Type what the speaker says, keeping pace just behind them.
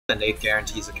The nade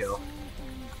guarantees a kill.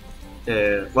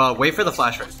 Well, wait for the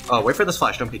flash right. Oh, wait for this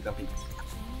flash. Don't peek, don't peek.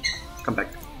 Come back.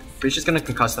 We're just gonna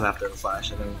concuss them after the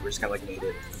flash, and then we're just gonna like nade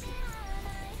it.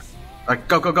 Alright,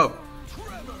 go, go, go!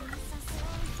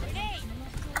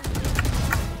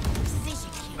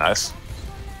 Nice.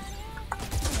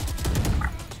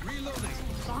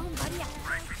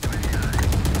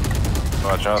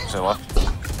 Watch out, to the left.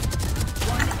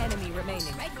 One enemy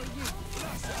remaining.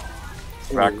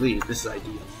 Holy, this is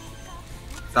ideal.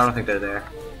 I don't think they're there.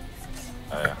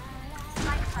 Oh yeah.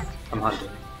 I'm hunting.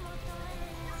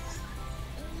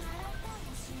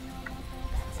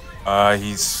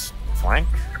 He's flank?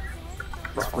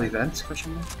 Possibly vents,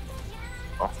 question mark?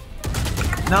 Oh.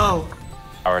 No!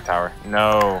 Tower.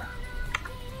 No!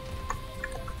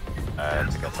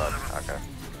 It's a good side. Okay.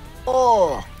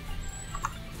 Oh!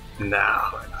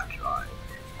 Nah, we're not trying.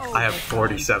 I have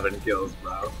 47 kills,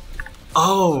 bro.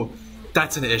 Oh!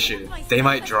 That's an issue. They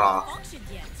might draw.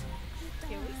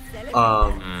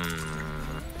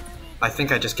 I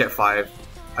think I just get 5.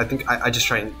 I think I just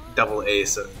try and double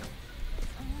ace and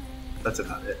that's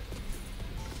about it.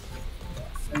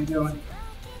 How you doing?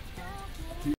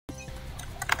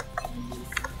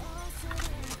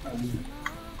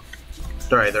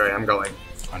 Alright, I'm going.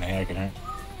 On A, I can hit.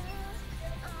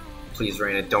 Please,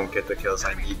 Reyna, don't get the kills.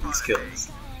 I need these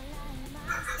kills.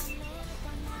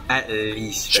 At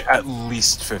least 50. At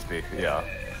least 50, yeah.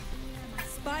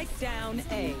 Spike down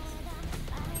A.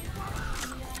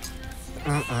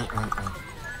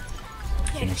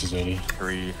 Phoenix is 80.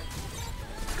 3.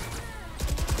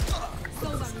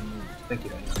 Thank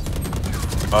you.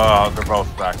 Oh, they're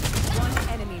both back. One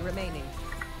enemy remaining.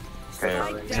 Okay,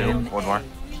 Spike 2. down One A. more.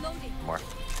 More.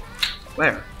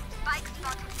 Where?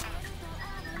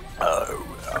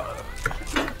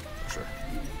 Sure.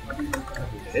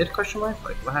 Hit? Question mark?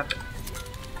 Like, what happened?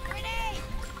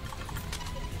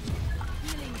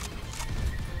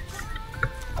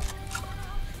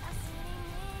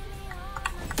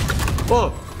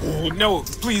 Whoa! Oh, no,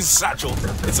 please, Satchel.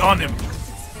 It's on him.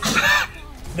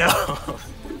 No.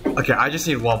 Okay, I just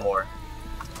need one more.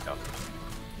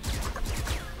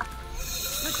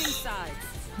 Switching sides.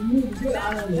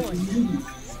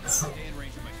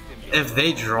 If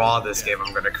they draw this game,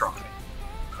 I'm gonna cry.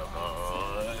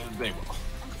 They will.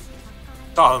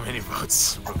 Saw how many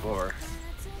votes before.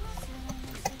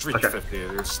 350,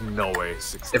 there's no way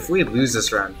 60. If we lose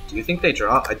this round, do you think they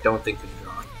draw? I don't think they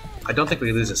draw. I don't think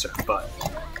we lose this round, but...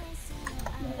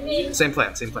 Same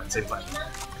plan. It's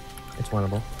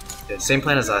winnable. Yeah, same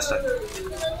plan as last time.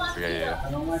 Yeah.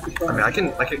 I mean, I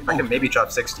can maybe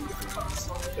drop 60 if we lose,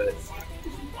 but...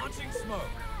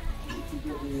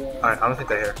 Alright, I don't think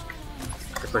they're here.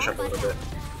 They push up a little bit.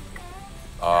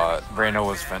 Reyna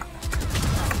was vent.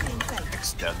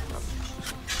 Next dead.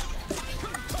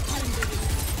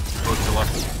 Go to the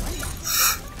left.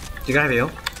 Do you guys have heal?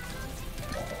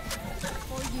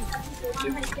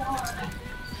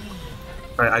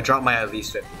 Alright, I dropped my at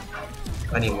least 50.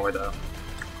 I need more though.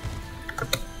 Come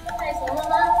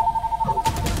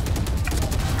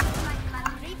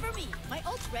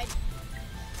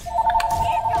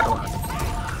on.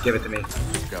 Give it to me.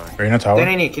 Keep going. Reyna tower.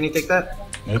 Danny, can you take that?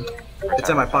 Mid. It's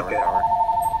in my pocket.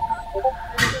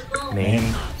 Main.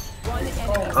 One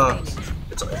enemy Oh, remaining.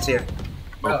 it's here.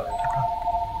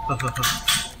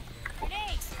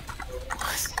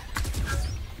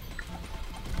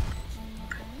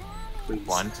 Please.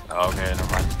 One. Oh, okay,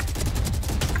 never mind.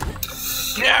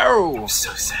 No! I'm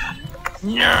so sad.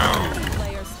 No!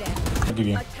 Player standing. I'll give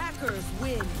you. Attackers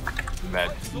win.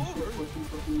 Med.